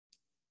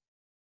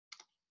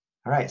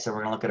All right, so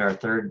we're gonna look at our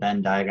third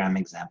Venn diagram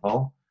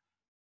example.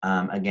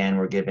 Again,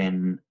 we're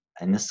given,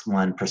 in this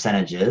one,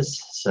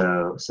 percentages.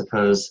 So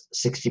suppose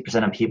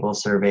 60% of people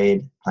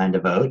surveyed plan to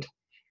vote.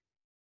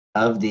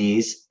 Of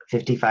these,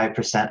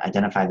 55%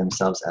 identify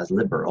themselves as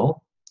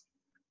liberal.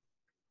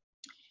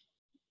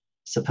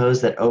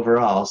 Suppose that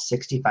overall,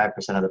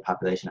 65% of the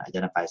population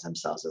identifies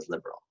themselves as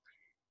liberal.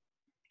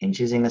 In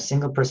choosing a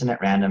single person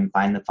at random,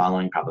 find the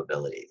following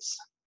probabilities.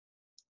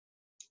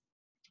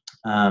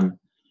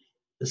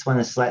 This one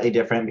is slightly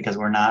different because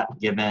we're not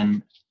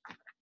given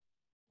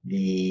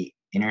the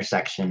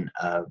intersection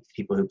of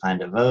people who plan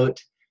to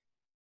vote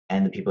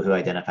and the people who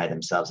identify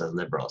themselves as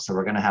liberal. So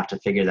we're going to have to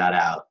figure that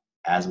out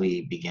as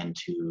we begin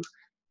to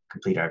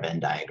complete our Venn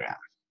diagram.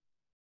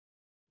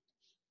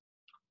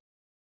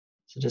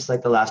 So just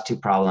like the last two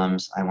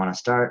problems, I want to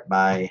start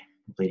by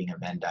completing a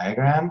Venn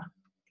diagram.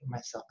 Get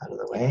myself out of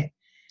the way.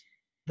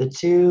 The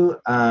two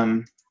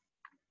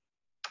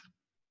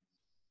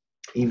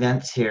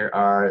events here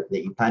are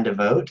that you plan to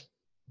vote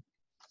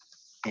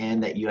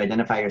and that you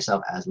identify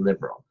yourself as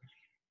liberal.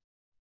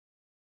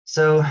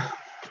 So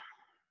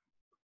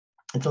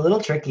it's a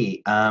little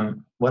tricky.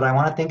 What I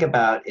want to think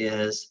about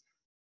is,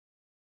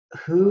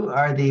 who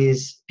are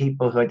these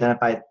people who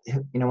identify,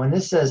 when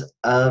this says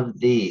of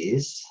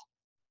these,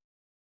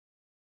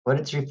 what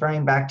it's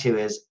referring back to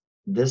is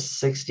this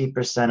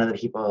 60% of the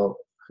people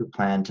who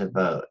plan to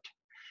vote.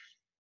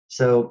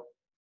 So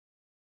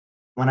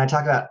when I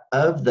talk about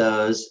of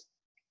those,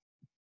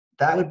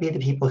 that would be the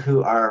people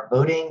who are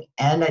voting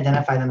and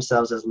identify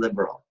themselves as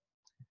liberal.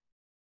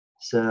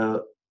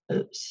 So,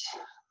 oops,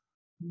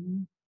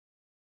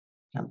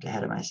 jumped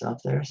ahead of myself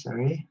there,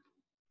 sorry.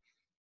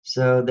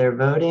 So they're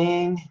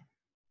voting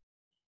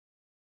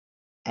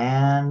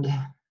and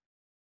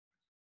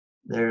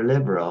they're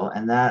liberal,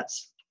 and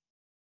that's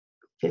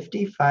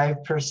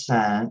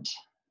 55%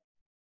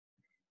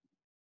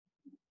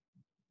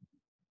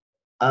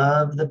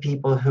 of the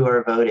people who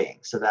are voting.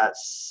 So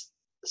that's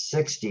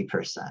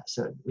 60%.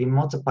 So we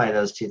multiply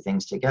those two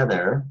things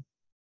together,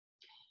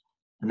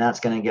 and that's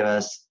going to give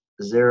us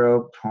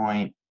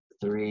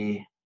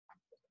 0.33.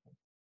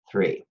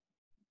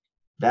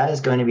 That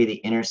is going to be the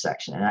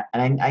intersection.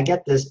 And I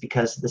get this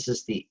because this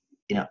is the,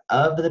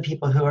 of the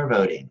people who are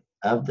voting,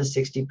 of the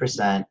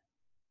 60%,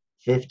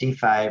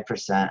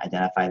 55%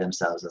 identify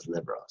themselves as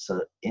liberal.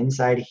 So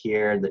inside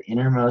here, the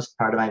innermost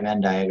part of my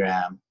Venn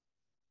diagram,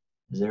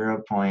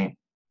 0.33.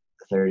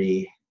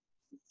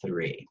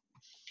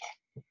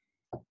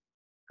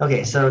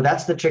 Okay, so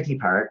that's the tricky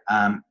part.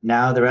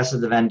 Now the rest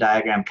of the Venn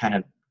diagram kind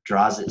of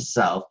draws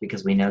itself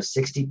because we know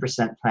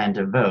 60% plan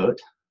to vote.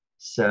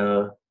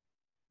 So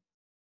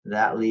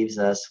that leaves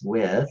us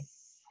with,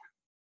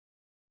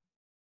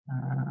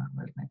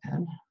 where's my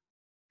pen?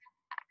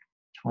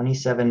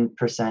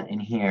 27% in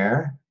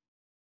here.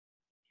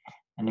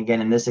 And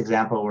again, in this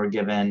example, we're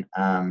given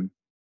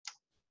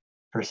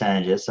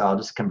percentages, so I'll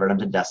just convert them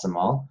to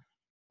decimal.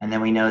 And then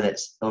we know that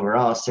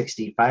overall,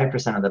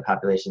 65% of the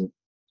population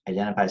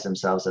identifies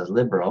themselves as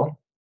liberal.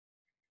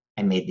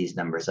 I made these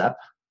numbers up,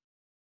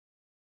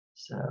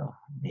 so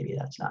maybe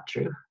that's not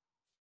true.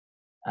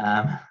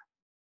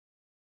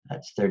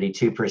 That's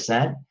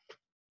 32%.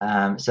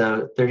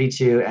 So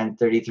 32 and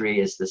 33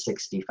 is the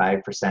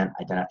 65%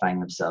 identifying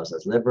themselves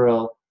as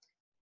liberal.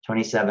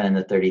 27 and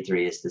the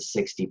 33 is the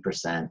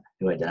 60%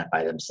 who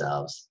identify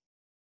themselves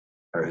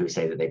or who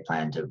say that they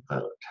plan to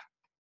vote.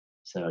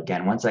 So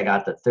again, once I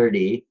got the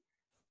 30,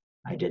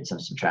 I did some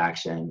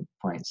subtraction.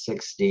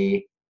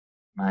 0.60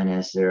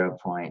 minus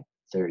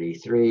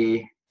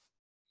 0.33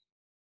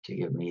 to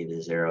give me the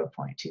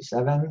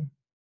 0.27.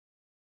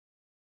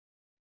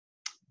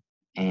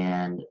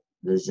 And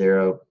the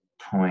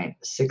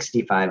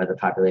 0.65 of the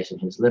population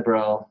who's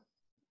liberal,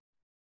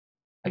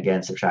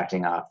 again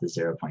subtracting off the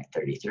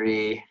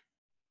 0.33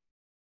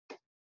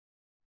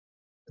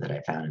 that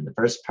I found in the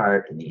first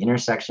part in the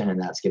intersection, and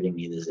that's giving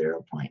me the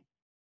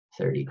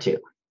 0.32.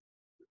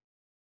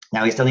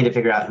 Now we still need to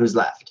figure out who's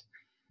left.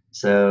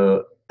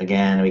 So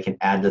again, we can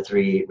add the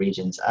three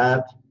regions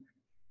up.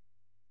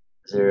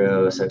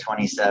 So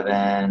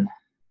 27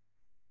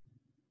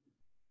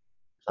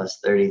 plus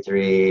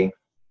 33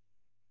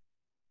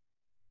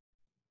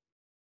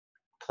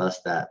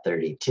 plus that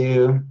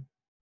 32,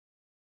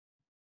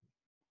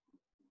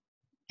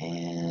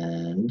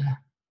 and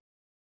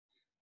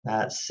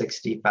that's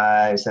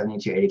 65,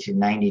 72, 82,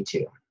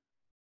 92.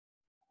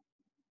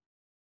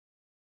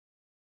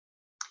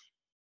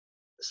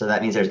 So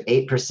that means there's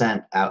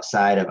 8%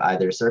 outside of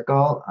either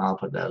circle. I'll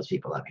put those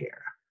people up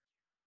here.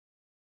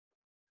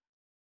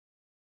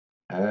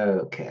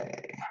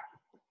 Okay.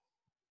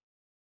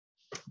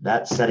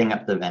 That's setting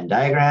up the Venn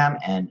diagram,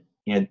 and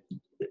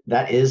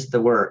that is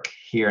the work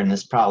here in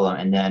this problem,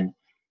 and then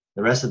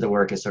the rest of the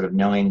work is sort of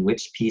knowing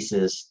which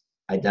pieces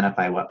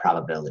identify what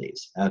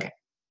probabilities. Okay,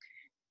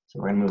 so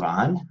we're going to move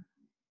on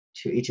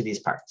to each of these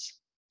parts.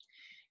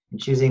 In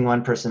choosing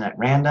one person at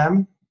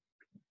random,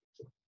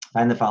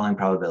 find the following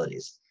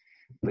probabilities.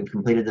 We've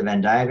completed the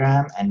Venn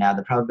diagram, and now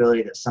the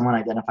probability that someone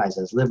identifies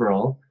as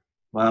liberal,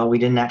 well, we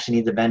didn't actually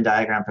need the Venn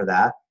diagram for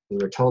that. we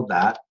were told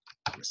that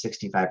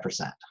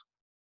 65%.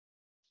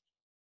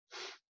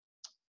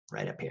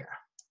 Right up here.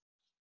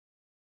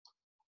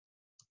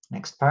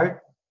 Next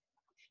part.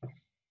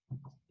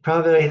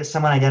 Probability that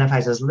someone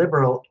identifies as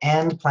liberal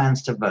and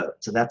plans to vote.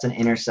 So that's an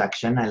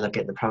intersection. I look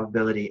at the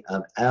probability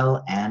of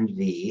L and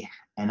V,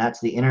 and that's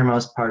the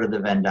innermost part of the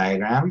Venn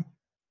diagram,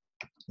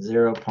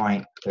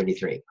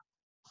 0.33.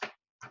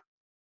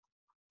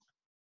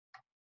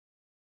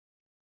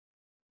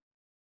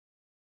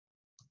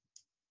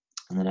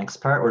 In the next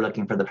part, we're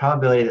looking for the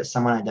probability that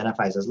someone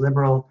identifies as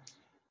liberal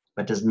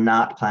but does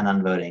not plan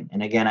on voting.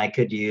 And again, I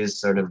could use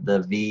sort of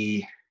the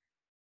V.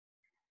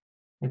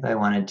 If I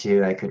wanted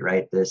to, I could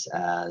write this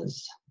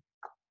as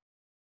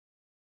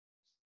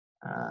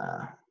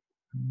my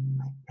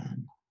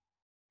pen.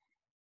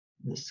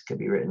 This could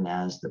be written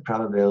as the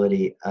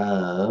probability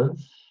of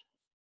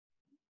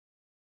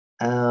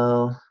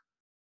L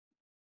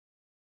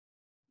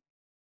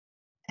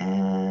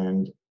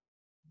and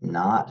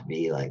not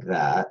V like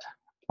that.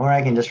 Or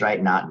I can just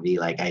write not V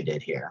like I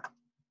did here.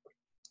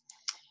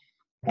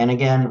 And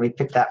again, we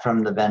picked that from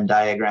the Venn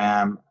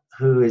diagram.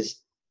 Who is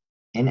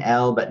in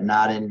L but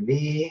not in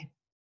V?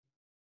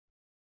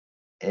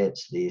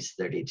 It's these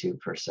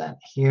 32%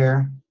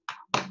 here.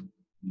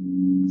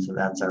 So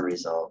that's our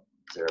result,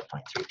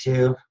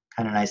 0.32.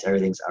 Kind of nice,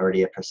 everything's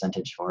already a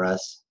percentage for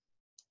us.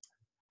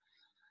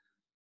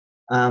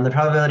 The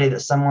probability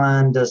that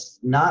someone does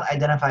not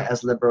identify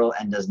as liberal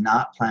and does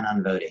not plan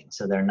on voting.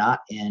 So they're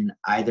not in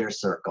either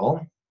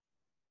circle.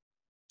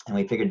 And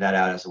we figured that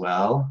out as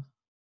well.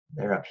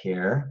 They're up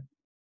here,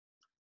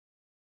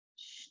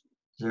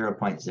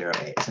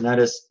 0.08. So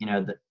notice, you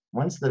know, that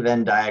once the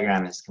Venn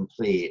diagram is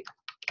complete,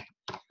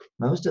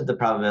 most of the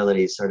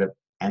probabilities sort of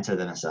answer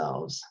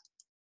themselves,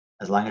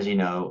 as long as you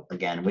know,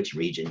 again, which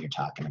region you're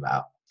talking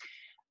about.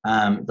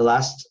 The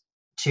last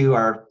two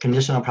are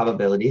conditional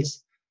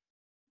probabilities.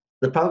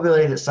 The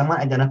probability that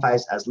someone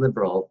identifies as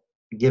liberal,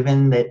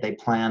 given that they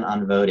plan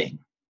on voting.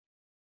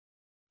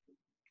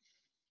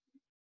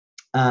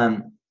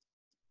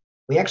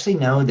 We actually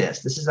know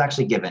this. This is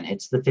actually given.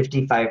 It's the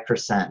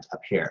 55%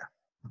 up here.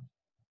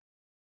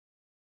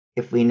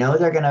 If we know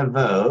they're going to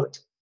vote,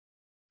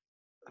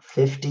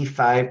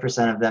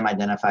 55% of them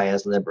identify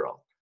as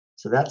liberal.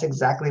 So that's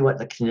exactly what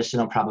the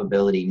conditional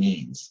probability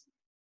means.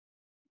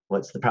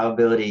 What's the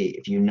probability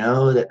if you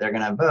know that they're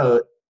going to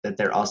vote, that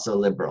they're also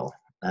liberal?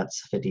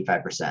 That's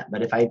 55%.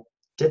 But if I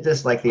did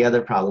this like the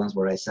other problems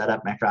where I set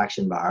up my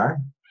fraction bar,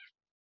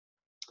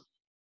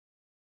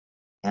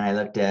 and I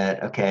looked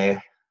at, okay,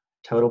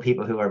 total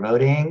people who are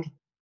voting,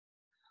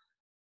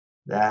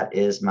 that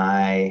is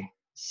my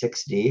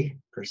 60%.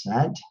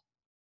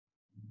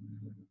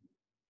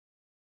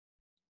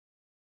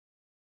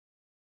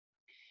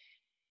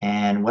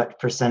 And what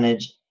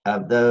percentage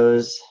of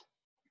those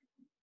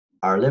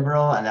are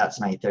liberal? And that's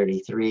my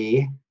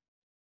 33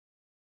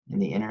 in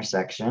the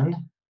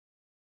intersection.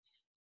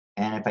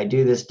 And if I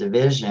do this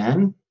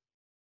division,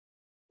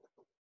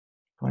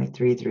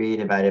 0.33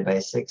 divided by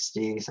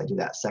 60, so I do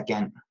that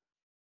second.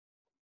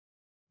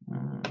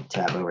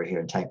 Tab over here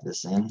and type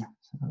this in. So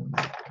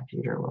my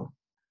computer will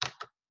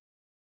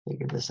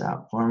figure this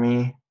out for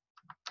me.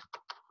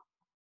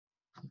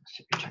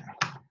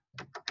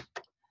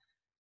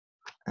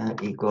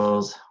 That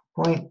equals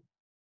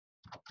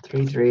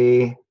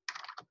 0.33,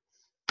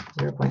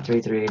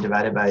 0.33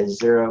 divided by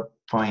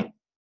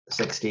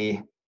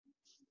 0.60.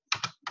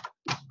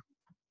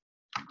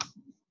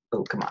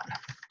 Oh, come on.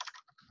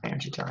 Why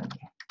aren't you telling me?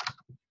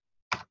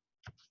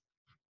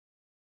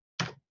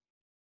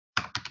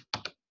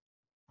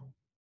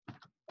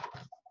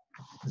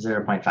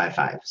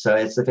 0.55. So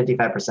it's the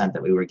 55%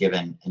 that we were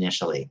given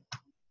initially.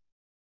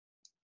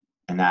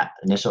 And that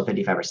initial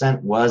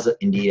 55% was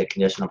indeed a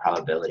conditional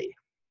probability.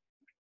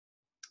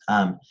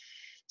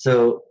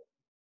 So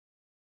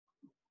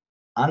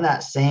on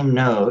that same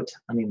note,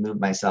 let me move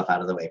myself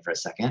out of the way for a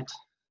second.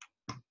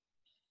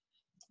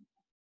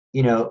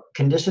 You know,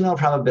 conditional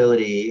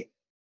probability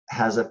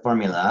has a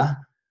formula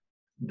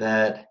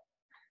that,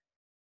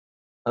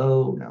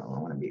 oh no, I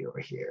want to be over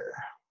here.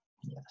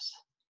 Yes.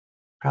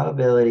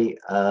 Probability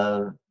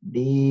of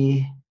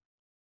B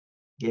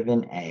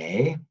given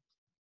A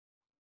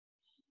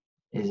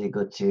is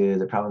equal to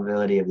the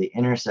probability of the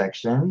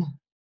intersection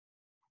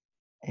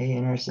A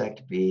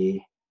intersect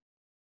B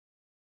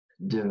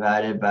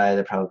divided by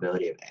the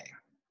probability of A.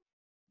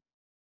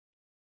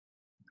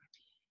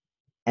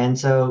 And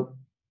so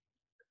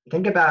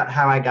think about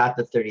how I got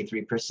the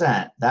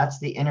 33%. That's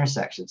the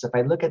intersection. So if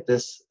I look at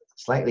this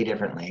slightly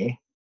differently,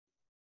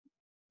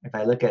 if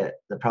I look at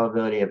the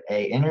probability of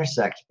A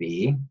intersect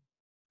B,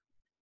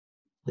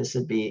 this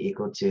would be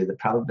equal to the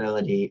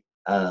probability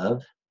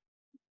of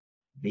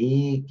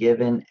B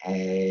given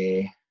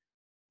A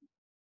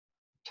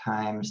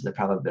times the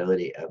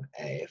probability of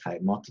A. If I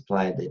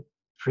multiply the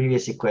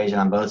previous equation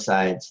on both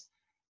sides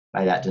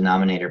by that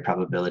denominator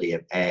probability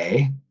of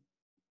A.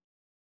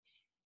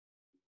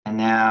 And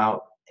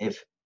now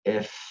if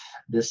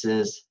this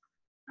is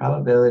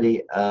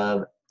probability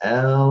of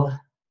L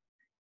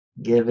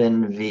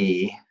given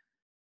V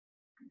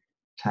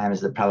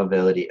times the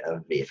probability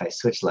of V. If I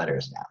switch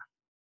letters now.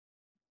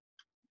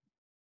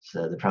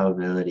 So the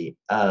probability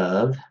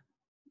of,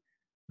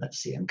 let's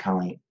see, I'm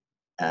calling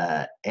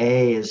A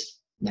is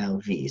now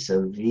V.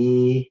 So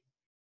V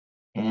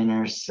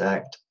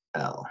intersect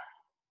L.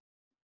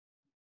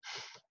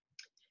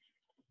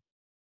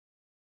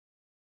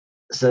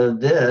 So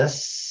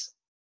this,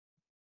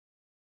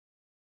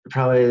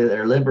 probably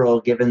they're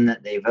liberal given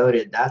that they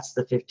voted, that's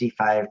the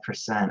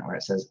 55% where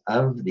it says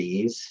of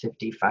these,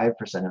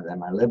 55% of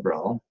them are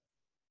liberal.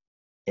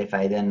 If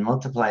I then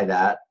multiply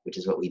that, which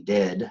is what we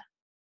did,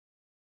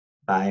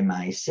 by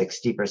my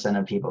 60%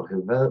 of people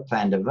who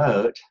plan to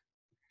vote,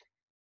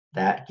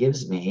 that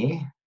gives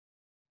me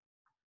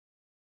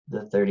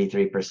the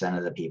 33%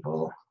 of the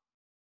people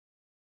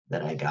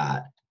that I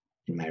got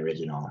in my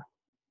original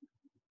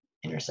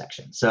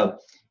intersection. So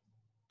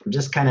I'm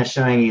just kind of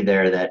showing you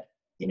there that,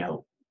 you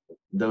know,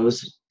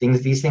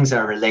 these things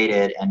are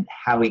related, and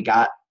how we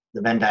got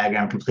the Venn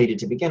diagram completed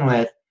to begin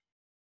with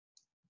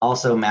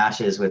also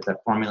matches with the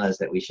formulas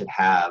that we should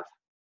have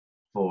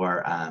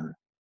for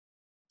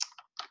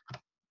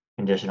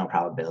conditional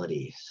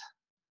probabilities.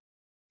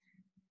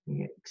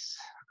 Yikes.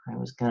 I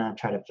was gonna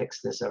try to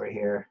fix this over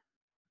here.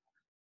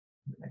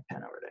 My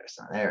pen over there.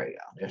 So there we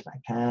go. There's my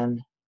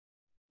pen.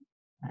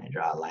 I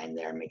draw a line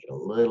there and make it a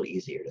little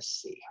easier to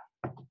see.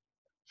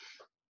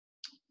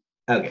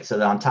 Okay,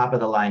 so on top of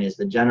the line is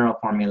the general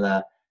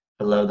formula.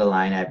 Below the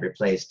line, I've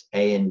replaced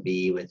A and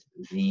B with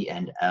V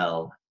and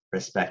L,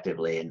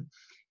 respectively. And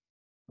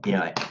you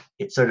know,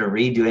 it's sort of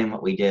redoing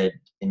what we did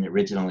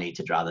originally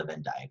to draw the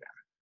Venn diagram.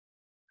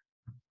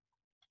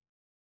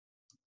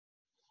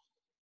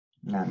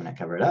 Now I'm going to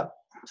cover it up.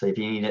 So if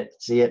you need it,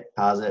 see it,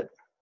 pause it.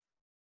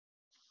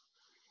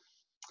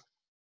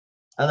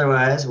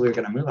 Otherwise, we're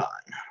going to move on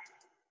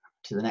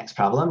to the next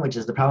problem, which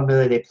is the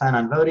probability they plan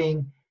on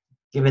voting,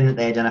 given that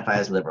they identify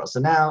as liberal. So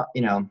now,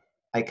 you know,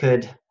 I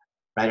could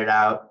write it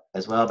out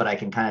as well, but I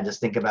can kind of just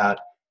think about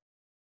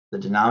the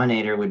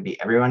denominator would be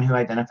everyone who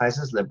identifies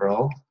as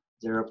liberal,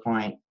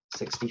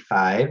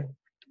 0.65.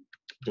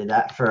 Did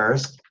that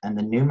first, and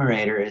the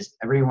numerator is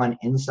everyone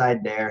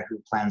inside there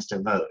who plans to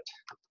vote.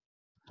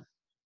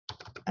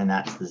 And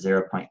that's the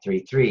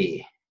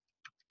 0.33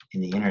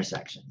 in the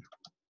intersection.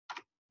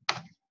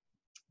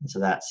 And so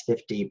that's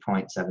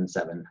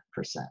 50.77%.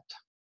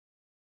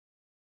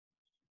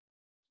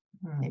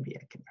 Maybe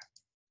I can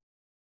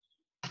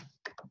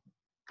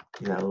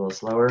do that a little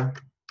slower.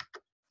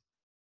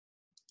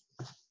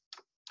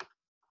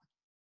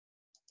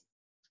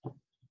 I'll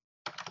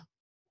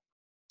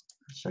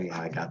show you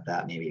how I got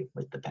that maybe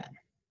with the pen.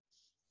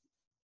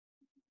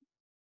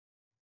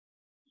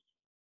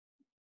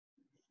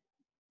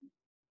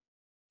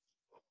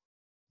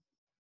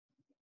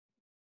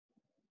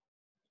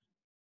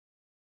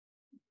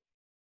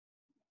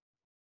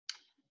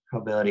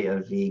 Probability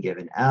of V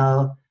given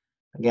L.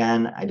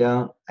 Again, I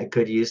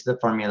could use the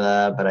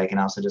formula, but I can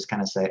also just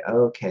kind of say,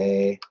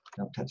 okay,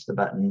 don't touch the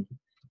button.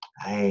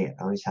 It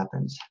always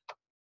happens.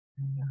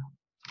 There we go.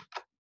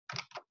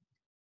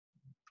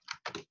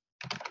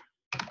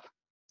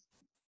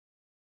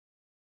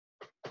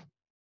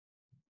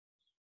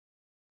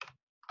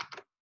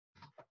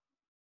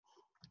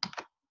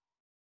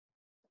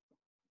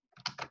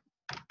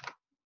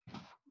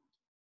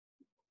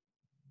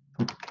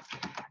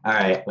 All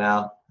right,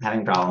 well,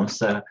 having problems,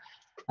 so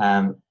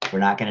we're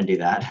not going to do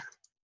that.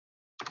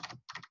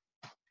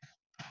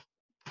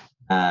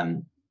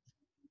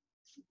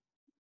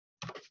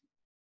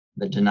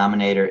 The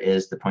denominator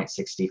is the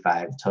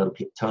 0.65,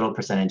 total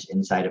percentage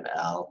inside of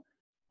L,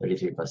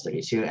 33 plus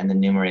 32, and the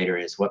numerator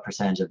is what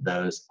percentage of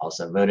those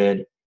also voted,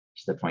 which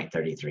is the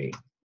 0.33.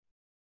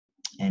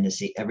 And to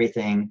see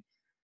everything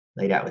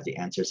laid out with the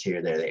answers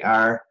here, there they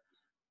are,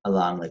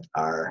 along with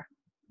our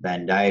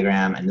Venn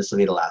diagram, and this will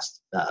be the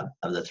last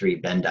of the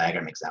 3 Venn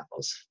diagram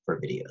examples for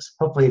videos.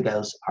 Hopefully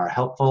those are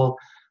helpful.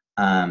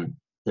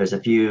 There's a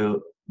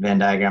few Venn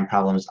diagram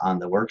problems on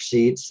the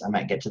worksheets. I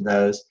might get to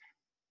those.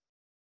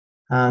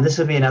 This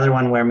would be another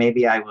one where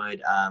maybe I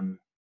would,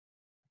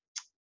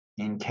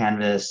 in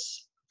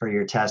Canvas for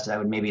your test, I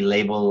would maybe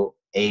label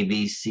A,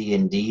 B, C,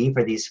 and D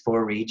for these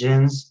 4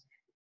 regions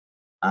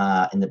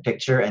in the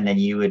picture, and then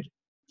you would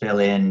fill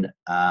in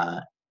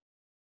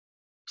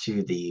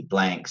to the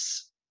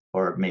blanks,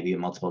 or maybe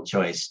multiple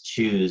choice,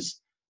 choose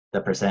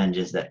the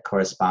percentages that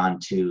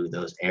correspond to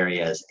those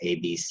areas, A,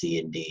 B, C,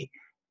 and D.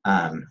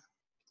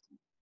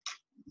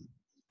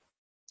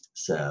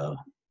 So,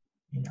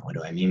 you know, what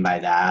do I mean by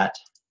that?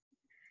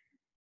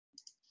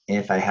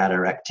 If I had a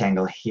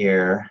rectangle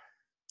here,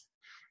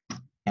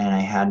 and I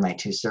had my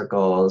 2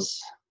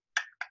 circles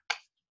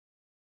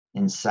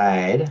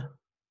inside,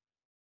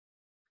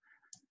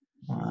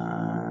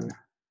 1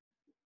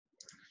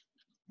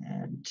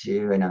 and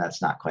 2, I know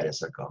that's not quite a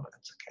circle, but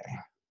that's okay.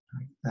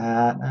 Like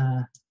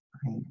that,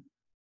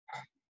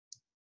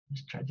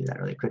 just try to do that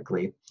really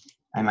quickly.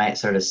 I might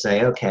sort of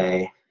say,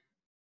 okay,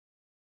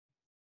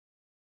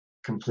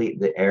 complete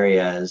the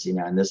areas, you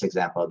know, in this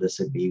example, this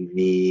would be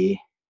V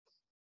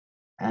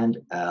and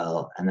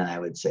L, and then I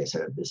would say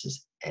sort of this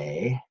is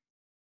A,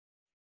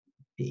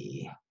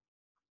 B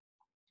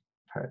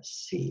part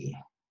C,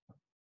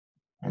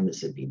 and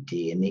this would be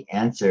D. And the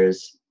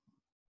answers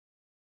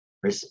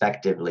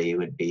respectively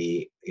would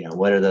be,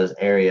 what are those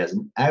areas?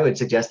 And I would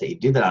suggest that you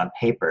do that on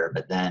paper,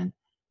 but then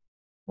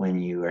when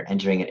you are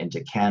entering it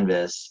into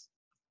Canvas,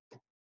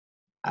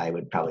 I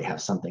would probably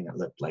have something that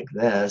looked like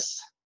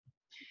this.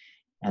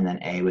 And then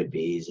A would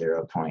be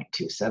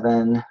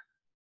 0.27,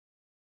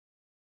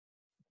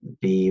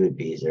 B would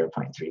be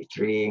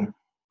 0.33,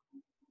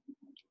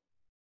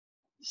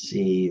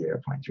 C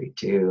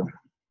 0.32,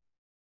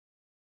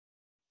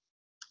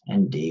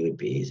 and D would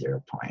be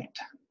 0.08.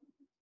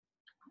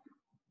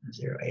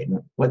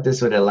 And what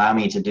this would allow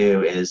me to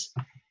do is,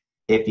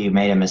 if you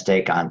made a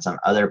mistake on some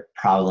other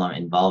problem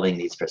involving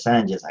these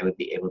percentages, I would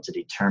be able to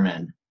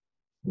determine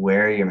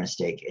where your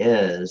mistake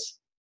is,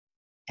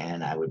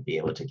 and I would be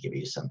able to give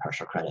you some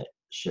partial credit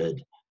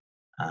should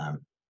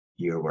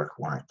your work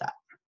warrant that.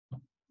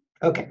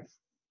 Okay.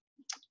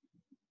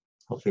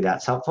 Hopefully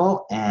that's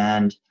helpful.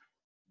 And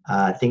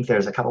I think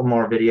there's a couple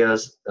more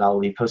videos that I'll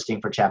be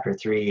posting for Chapter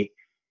 3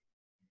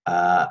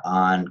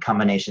 on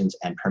combinations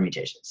and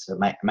permutations. So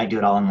I might do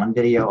it all in one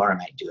video, or I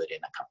might do it in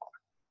a couple.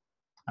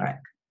 All right,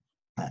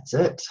 that's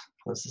it.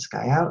 Close this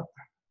guy out.